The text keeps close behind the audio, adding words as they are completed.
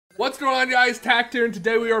What's going on, guys? Tact here, and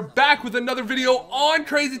today we are back with another video on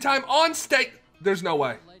Crazy Time on Stake. There's no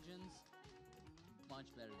way.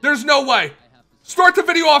 There's no way. Start the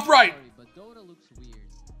video off right.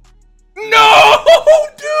 No,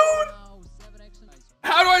 dude.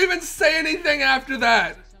 How do I even say anything after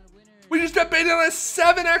that? We just got baited on a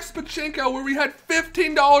 7x pachinko where we had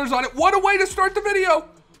 $15 on it. What a way to start the video.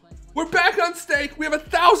 We're back on Stake. We have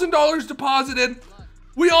 $1,000 deposited.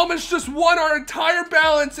 We almost just won our entire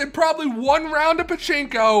balance in probably one round of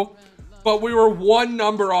pachinko, but we were one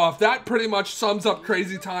number off. That pretty much sums up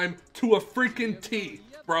Crazy Time to a freaking T,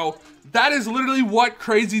 bro. That is literally what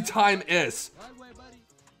Crazy Time is.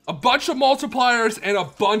 A bunch of multipliers and a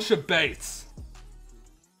bunch of baits.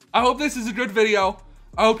 I hope this is a good video.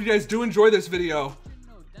 I hope you guys do enjoy this video.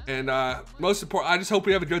 And most important, I just hope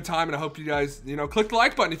we have a good time, and I hope you guys, click the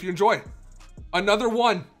like button if you enjoy. Another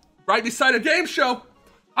one right beside a game show.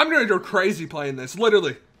 I'm gonna go crazy playing this,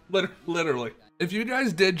 literally. If you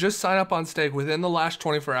guys did just sign up on Stake within the last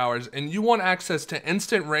 24 hours and you want access to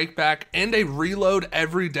instant rakeback and a reload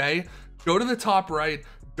every day, go to the top right,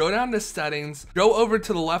 go down to settings, go over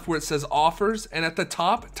to the left where it says offers, and at the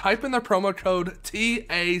top, type in the promo code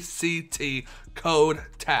TACT, code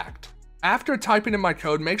TACT. After typing in my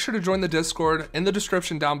code, make sure to join the Discord in the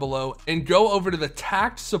description down below and go over to the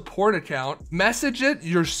Tact support account, message it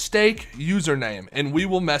your Stake username, and we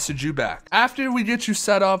will message you back. After we get you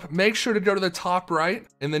set up, make sure to go to the top right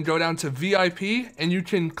and then go down to VIP, and you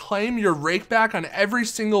can claim your rakeback on every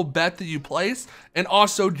single bet that you place and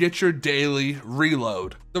also get your daily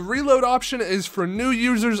reload. The reload option is for new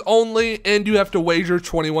users only, and you have to wager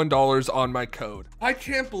 $21 on my code. I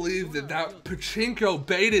can't believe that pachinko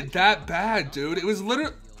baited that bad, dude. It was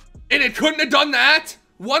literally, and it couldn't have done that?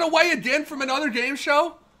 One away again from another game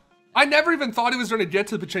show? I never even thought he was gonna get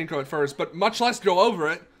to the pachinko at first, but much less go over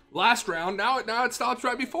it. Last round, now it stops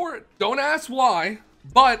right before it. Don't ask why,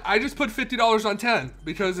 but I just put $50 on 10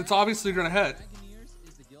 because it's obviously gonna hit.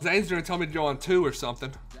 Zane's gonna tell me to go on 2 or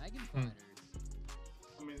something.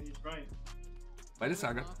 Wait a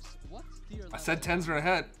second. I said 10's gonna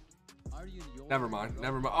hit. Never mind.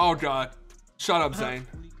 Oh God. Shut up, Zane.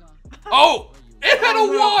 Oh! It had a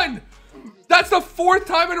 1! That's the 4th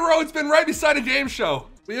time in a row it's been right beside a game show.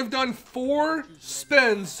 We have done 4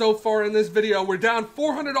 spins so far in this video. We're down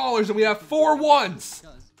 $400 and we have 4 1s.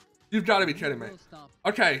 You've got to be kidding me.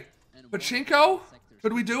 Okay. Pachinko?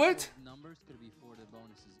 Could we do it?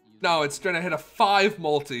 No, it's gonna hit a 5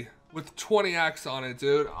 multi with 20x on it,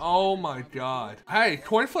 dude. Oh my God. Hey,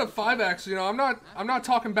 coin flip 5x, I'm not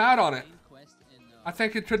talking bad on it. I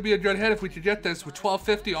think it could be a good hit if we could get this with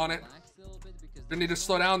 1250 on it. You need to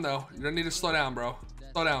slow down though. You're gonna need to slow down, bro.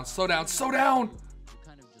 Slow down.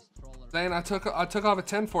 Zane, I took off a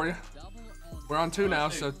 10 for you. We're on 2 now,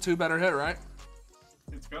 so 2 better hit, right?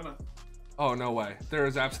 It's gonna. Oh, no way. There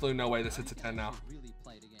is absolutely no way this hits a 10 now.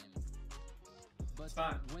 It's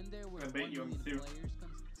fine. I'm gonna bait you on 2.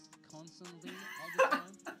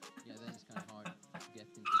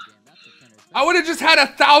 I would have just had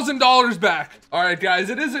 $1,000 back. All right, guys,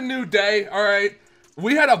 it is a new day. All right,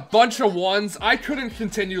 we had a bunch of 1s. I couldn't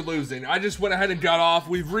continue losing. I just went ahead and got off.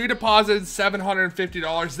 We've redeposited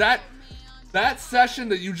 $750. That session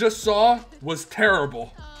that you just saw was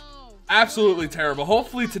terrible. Absolutely terrible.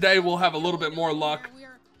 Hopefully today we'll have a little bit more luck.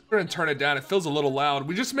 We're gonna turn it down. It feels a little loud.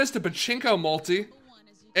 We just missed a pachinko multi,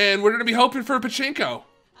 and we're gonna be hoping for a pachinko.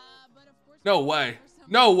 No way.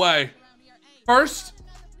 No way. First,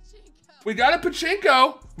 we got a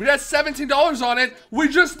pachinko. We got $17 on it. We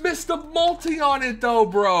just missed a multi on it though,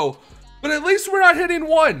 bro. But at least we're not hitting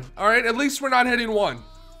 1. All right, at least we're not hitting 1.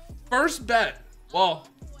 First bet. Well,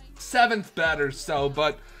 7th bet or so,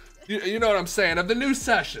 but you know what I'm saying, of the new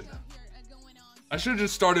session. I should have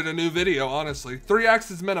just started a new video, honestly. 3x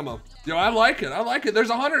is minimum. Yo, I like it. There's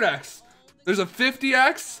a 100x. There's a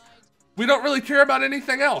 50x. We don't really care about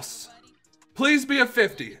anything else. Please be a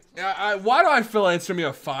 50. Why do I feel like it's gonna be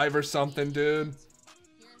a 5 or something, dude?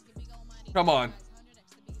 Come on.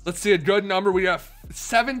 Let's see a good number. We got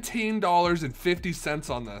 $17.50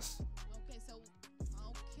 on this.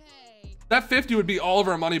 That 50 would be all of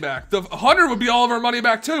our money back. The 100 would be all of our money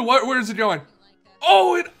back too. Where is it going?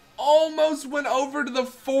 Oh, it almost went over to the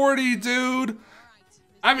 40, dude.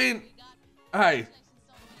 I mean, hey,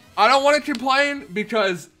 I don't want to complain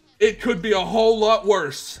because it could be a whole lot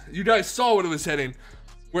worse. You guys saw what it was hitting.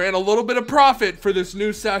 We're in a little bit of profit for this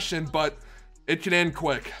new session, but it can end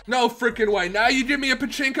quick. No freaking way. Now you give me a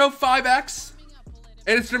pachinko 5x,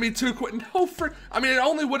 and it's gonna be too quick. No I mean, it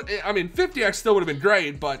only would. I mean, 50x still would have been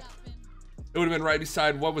great, but it would have been right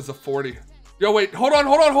beside what was the 40. Yo, wait, hold on.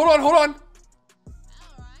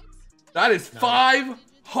 That is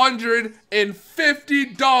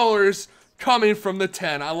 $150 coming from the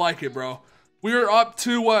 10. I like it, bro. We are up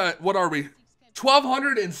to what are we?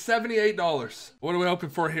 $1,278. What are we hoping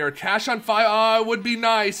for here? Cash on 5 would be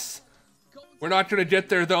nice. We're not gonna get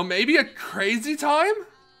there though. Maybe a crazy time?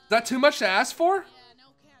 Is that too much to ask for?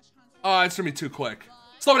 It's gonna be too quick.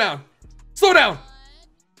 Slow down. Slow down.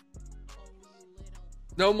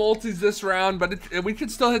 No multis this round, but we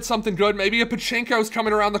could still hit something good. Maybe a pachinko's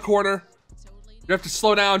coming around the corner. You have to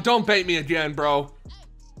slow down. Don't bait me again, bro.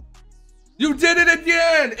 You did it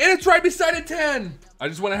again, and it's right beside a 10. I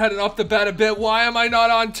just went ahead and upped the bet a bit. Why am I not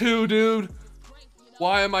on 2, dude?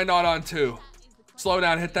 Why am I not on 2? Slow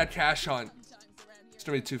down, hit that cash hunt. It's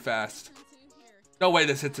gonna be too fast. No way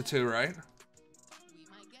this hits a 2, right?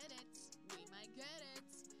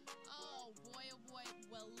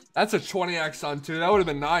 That's a 20x on 2. That would have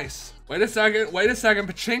been nice. Wait a second. Wait a second.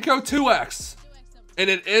 Pachinko 2x. And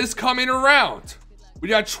it is coming around. We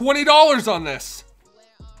got $20 on this.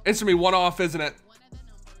 It's gonna be one off, isn't it?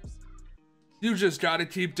 You just gotta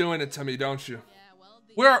keep doing it to me, don't you?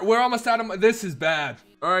 We're almost out of this is bad.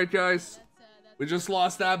 All right, guys. We just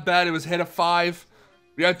lost that bet. It was hit a 5.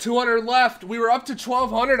 We had 200 left. We were up to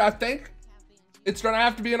 1,200, I think. It's gonna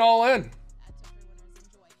have to be an all-in.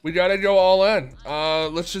 We gotta go all in.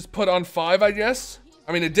 Let's just put on 5, I guess.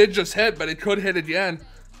 I mean, it did just hit, but it could hit again.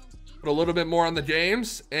 Put a little bit more on the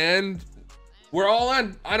games, and we're all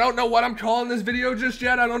in. I don't know what I'm calling this video just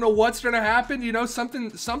yet. I don't know what's gonna happen. You know,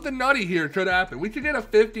 something nutty here could happen. We could get a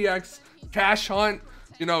 50x cash hunt.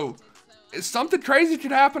 You know, something crazy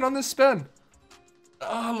could happen on this spin.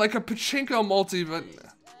 Like a pachinko multi, but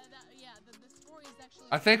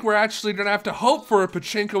I think we're actually gonna have to hope for a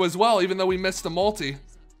pachinko as well, even though we missed the multi.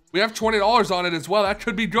 We have $20 on it as well. That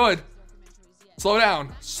could be good. Slow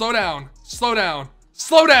down. Slow down. Slow down.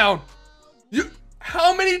 Slow down.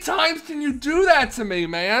 How many times can you do that to me,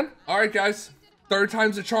 man? All right, guys. 3rd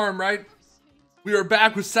time's a charm, right? We are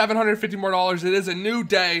back with $750 more. It is a new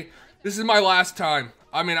day. This is my last time.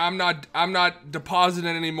 I mean, I'm not depositing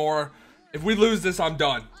anymore. If we lose this, I'm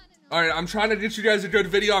done. All right, I'm trying to get you guys a good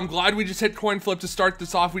video. I'm glad we just hit coin flip to start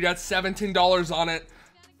this off. We got $17 on it.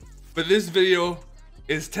 But this video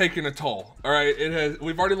is taking a toll. All right,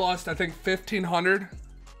 we've already lost, I think, 1,500.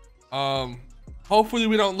 Hopefully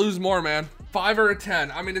we don't lose more, man. 5 or a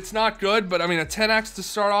 10. I mean, it's not good, but I mean, a 10x to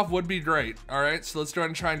start off would be great. All right, so let's go ahead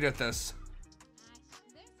and try and get this.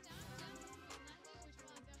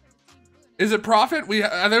 Is it profit?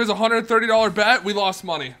 There was a $130 bet. We lost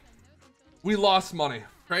money. We lost money.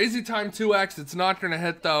 Crazy time 2x. It's not gonna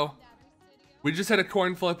hit though. We just hit a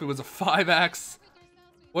coin flip. It was a 5x.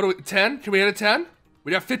 What do we? 10? Can we hit a 10?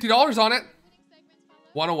 We got $50 on it.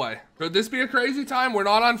 One away. Could this be a crazy time? We're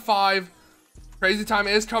not on 5. Crazy time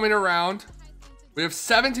is coming around. We have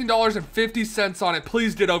 $17.50 on it.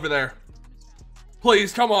 Please get over there.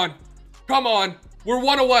 Please, come on. Come on. We're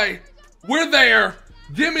one away. We're there.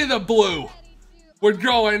 Give me the blue. We're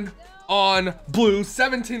going on blue.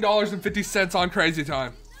 $17.50 on crazy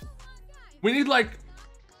time. We need like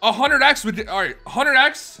 100x. All right,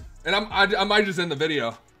 100x, and I might just end the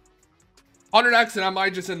video. 100x, and I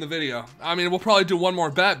might just end the video. I mean, we'll probably do one more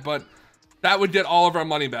bet, but that would get all of our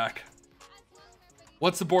money back.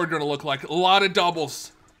 What's the board gonna look like? A lot of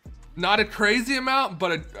doubles. Not a crazy amount,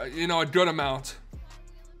 but a good amount.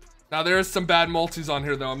 Now there is some bad multis on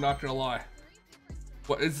here though. I'm not gonna lie.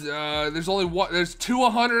 What is there's only one. There's 2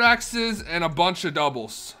 100x's and a bunch of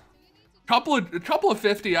doubles. A couple of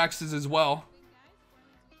 50x's as well.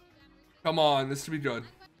 Come on, this should be good.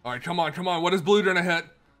 All right, come on, come on. What is blue gonna hit?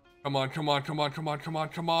 Come on, come on, come on, come on, come on,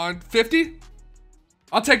 come on. 50?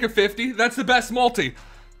 I'll take a 50. That's the best multi.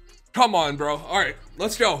 Come on, bro. All right,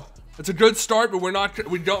 let's go. It's a good start, but we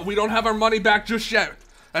don't have our money back just yet.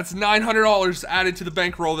 That's $900 added to the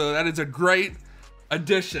bankroll though. That is a great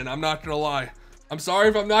addition. I'm not gonna lie. I'm sorry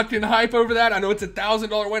if I'm not getting hype over that. I know it's a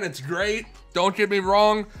 $1,000 win. It's great. Don't get me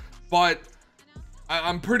wrong, but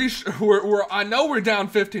I'm pretty sure I know we're down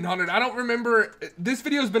 1,500. I don't remember. This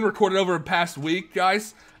video has been recorded over the past week,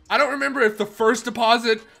 guys. I don't remember if the first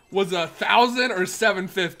deposit was 1,000 or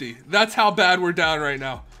 750. That's how bad we're down right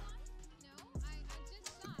now.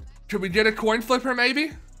 Could we get a coin flipper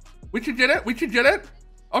maybe? We could get it. We could get it.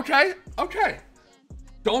 Okay. Okay.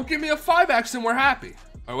 Don't give me a 5x and we're happy.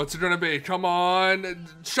 All right, what's it gonna be? Come on.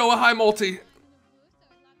 Show a high multi.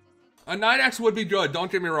 A 9x would be good. Don't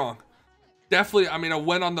get me wrong. Definitely, I mean, a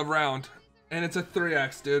win on the round. And it's a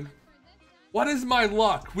 3x, dude. What is my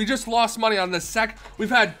luck? We just lost money on this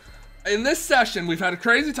in this session, we've had a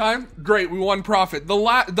crazy time. Great, we won profit. The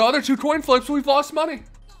other 2 coin flips, we've lost money.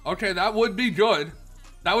 Okay, that would be good.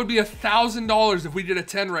 That would be $1,000 if we did a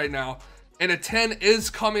 10 right now. And a 10 is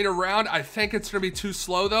coming around. I think it's gonna be too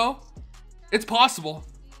slow though. It's possible.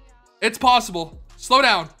 It's possible. Slow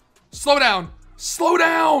down. Slow down. Slow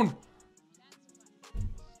down.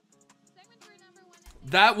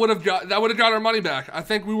 That would have got our money back. I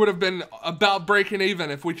think we would have been about breaking even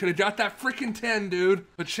if we could have got that freaking 10, dude.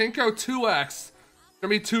 Pachinko 2x. Gonna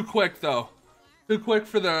be too quick though. Too quick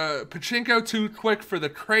for the Pachinko, too quick for the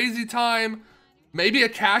crazy time. Maybe a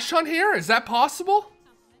cash hunt here? Is that possible?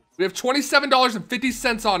 We have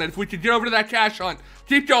 $27.50 on it if we could get over to that cash hunt.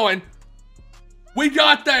 Keep going. We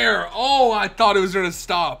got there. Oh, I thought it was gonna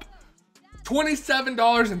stop.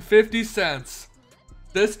 $27.50.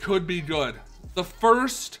 This could be good. The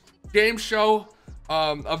first game show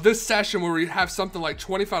of this session where we have something like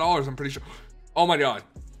 $25, I'm pretty sure. Oh my God.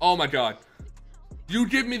 Oh my God. You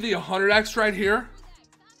give me the 100x right here.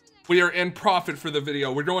 We are in profit for the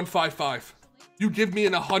video. We're going 5-5. You give me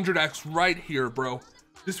an 100x right here, bro.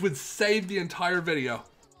 This would save the entire video.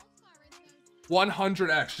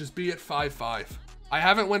 100x, just be at 5-5. I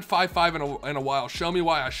haven't went 5-5 in a while. Show me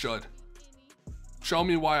why I should. Show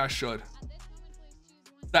me why I should.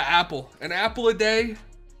 The apple. An apple a day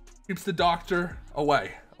keeps the doctor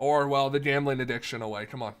away. Or, well, the gambling addiction away.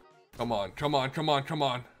 Come on. Come on. Come on. Come on. Come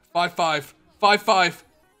on. 5-5. 5-5.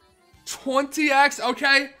 20x.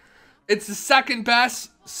 Okay. It's the second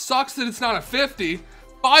best. Sucks that it's not a 50.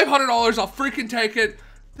 $500. I'll freaking take it.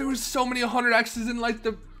 There was so many 100x's in like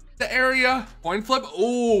the area. Coin flip.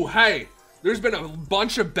 Oh, hey. There's been a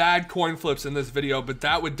bunch of bad coin flips in this video, but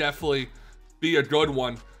that would definitely be a good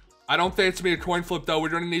one. I don't think it's gonna be a coin flip though. We're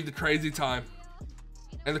gonna need the crazy time.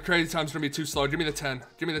 And the crazy time's gonna be too slow. Give me the 10.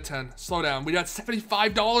 Give me the 10. Slow down. We got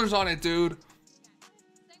 $75 on it, dude.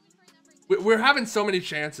 We're having so many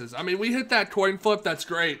chances. I mean, we hit that coin flip. That's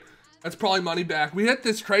great. That's probably money back. We hit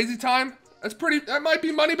this crazy time. That might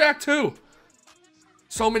be money back too.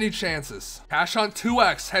 So many chances. Cash hunt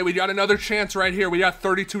 2x. Hey, we got another chance right here. We got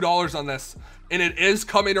 $32 on this. And it is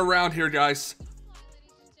coming around here, guys.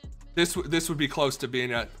 This would be close to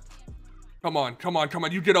being it. Come on, come on, come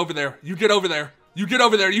on. You get over there. You get over there. You get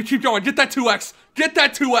over there. You keep going. Get that 2x. Get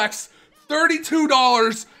that 2x.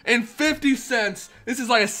 $32.50. This is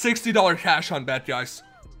like a $60 cash hunt bet, guys.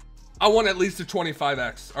 I want at least a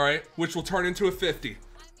 25x, all right? Which will turn into a 50.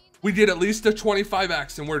 We get at least a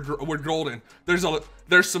 25x and we're golden. There's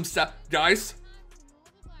some guys,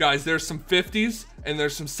 there's some 50s and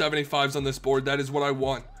there's some 75s on this board. That is what I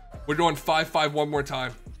want. We're going 5-5 one more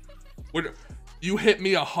time. You hit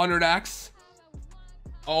me 100x.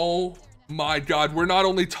 Oh my God. We're not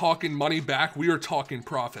only talking money back, we are talking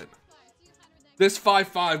profit. This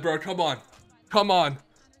 5-5, bro. Come on. Come on.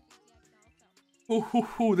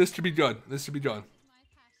 Ooh, this should be good. This should be good.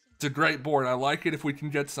 It's a great board. I like it if we can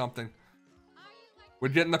get something. We're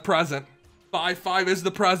getting the present. 5-5 is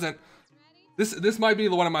the present. This might be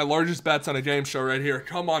one of my largest bets on a game show right here.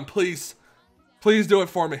 Come on, please. Please do it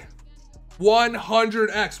for me.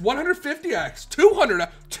 100x, 150x,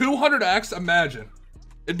 200x, imagine.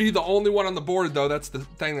 It'd be the only one on the board though. That's the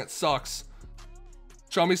thing that sucks.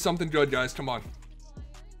 Show me something good, guys. Come on. Come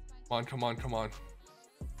on, come on, come on.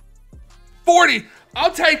 40.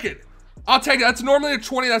 I'll take it. I'll take it. That's normally a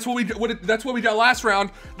 20. That's what we got last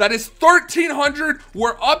round. That is 1,300.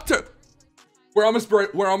 We're almost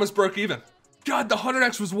broke even. God, the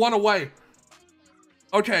 100x was one away.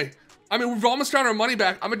 Okay. I mean, we've almost got our money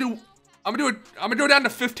back. I'm gonna go down to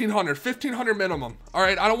 1,500. 1,500 minimum. All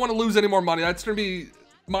right. I don't want to lose any more money. That's gonna be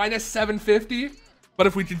minus 750. But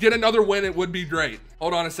if we could get another win, it would be great.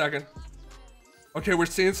 Hold on a second. Okay, we're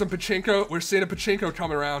seeing some pachinko. We're seeing a pachinko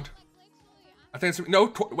coming around. I think it's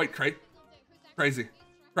wait, crazy,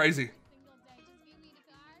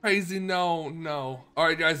 no. All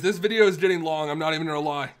right, guys, this video is getting long. I'm not even gonna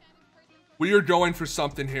lie. We are going for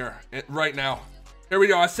something here right now. Here we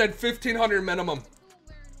go. I said 1,500 minimum.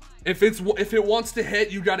 If it wants to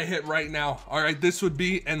hit, you gotta hit right now. All right, this would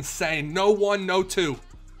be insane. No 1, no 2.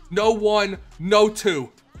 No 1, no 2.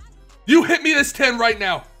 You hit me this 10 right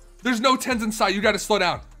now. There's no 10s in sight. You gotta slow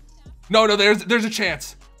down. No, there's a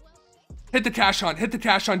chance. Hit the cash hunt. Hit the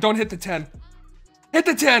cash hunt. Don't hit the 10. Hit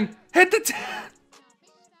the 10. Hit the 10.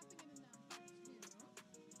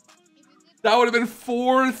 That would have been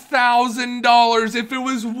 $4,000 if it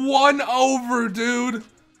was 1 over, dude.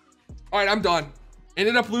 All right, I'm done.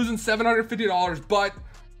 Ended up losing $750, but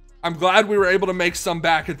I'm glad we were able to make some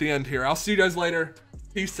back at the end here. I'll see you guys later.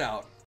 Peace out.